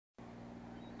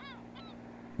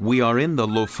We are in the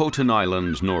Lofoten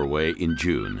Islands, Norway in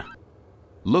June.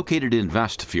 Located in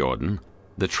Vestfjorden,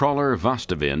 the trawler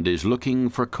Vastavind is looking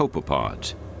for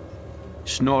copepods.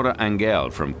 Snorre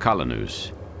Angel from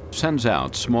Calanus sends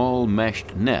out small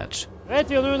meshed nets.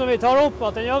 Vet vi jo nå når vi tar opp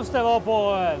at den øverste var på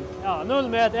 0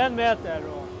 meter, 1 meter,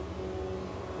 og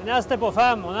den neste på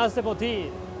 5 og neste på 10.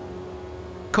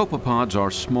 Copepods are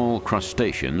small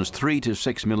crustaceans 3 to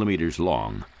 6 millimeters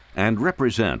long and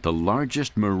represent the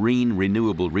largest marine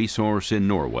renewable resource in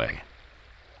Norway.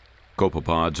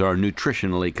 Copepods are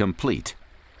nutritionally complete.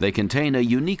 They contain a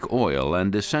unique oil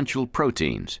and essential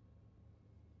proteins.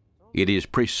 It is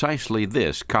precisely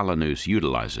this Calanus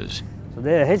utilizes. Så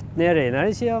det helt nede i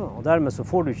næringssiden, og dermed så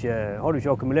har du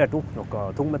ikke akkumulert opp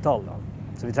noe tungmetall,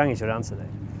 så vi trenger ikke å rense det.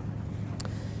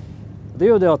 Det er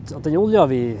jo det at den olja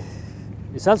vi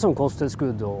selger som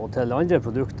kosttilskudd og til andre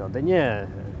produkter, den er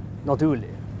naturlig.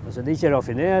 Altså, det er ikke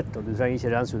raffinert, og du trenger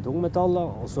ikke rense ut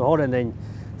tungmetaller, og så har den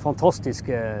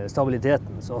fantastiske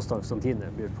stabiliteten som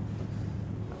astaxantinet byr på.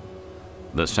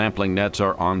 The sampling nets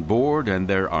are on board and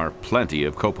there are plenty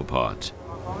of copepods.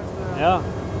 Ja,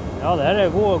 det her er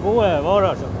gode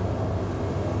varer. Så.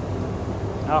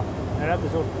 Ja, det er rett og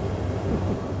slett.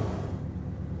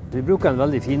 Vi bruker en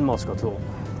veldig finmasket tråd.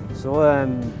 Så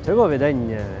tøver vi den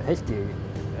helt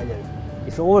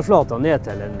fra overflaten ned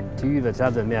til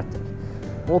 20-30 meter.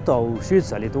 Båter skyter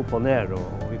seg litt opp og ned,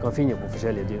 og vi kan finne på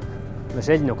forskjellige dyp. Men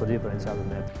sjelden noe dypere enn 30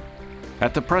 meter.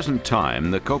 At the present time,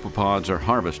 the copepods are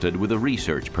harvested with a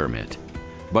research permit.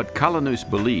 But Calanus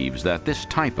believes that this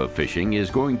type of fishing is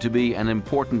going to be an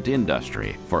important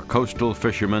industry for coastal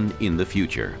fishermen in the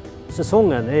future.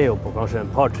 Sesongen er jo på kanskje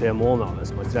et par-tre måneder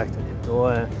hvis man strekker det litt.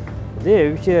 Og det er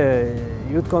jo ikke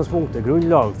i utgangspunktet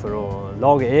grunnlag for å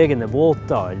lage egne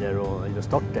båter eller å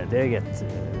starte et eget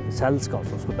selskap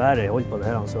som skal bare holde på det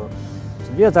her. Så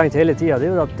vi har tenkt hele tiden, det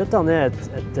er jo at dette er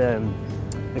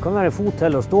det kan være en fot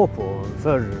til å stå på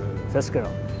for fiskere.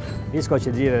 Vi skal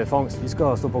ikke drive fangst, vi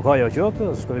skal stå på kaia og kjøpe,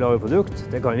 og så skal vi lage produkt,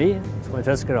 det kan vi. Så kan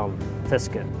fiskerne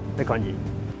fiske, det kan de.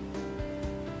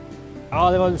 Ja,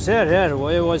 det du ser her, hun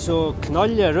er jo altså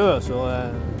knallrød, så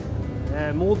det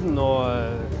er moden og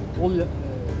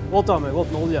båter med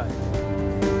godt med olje.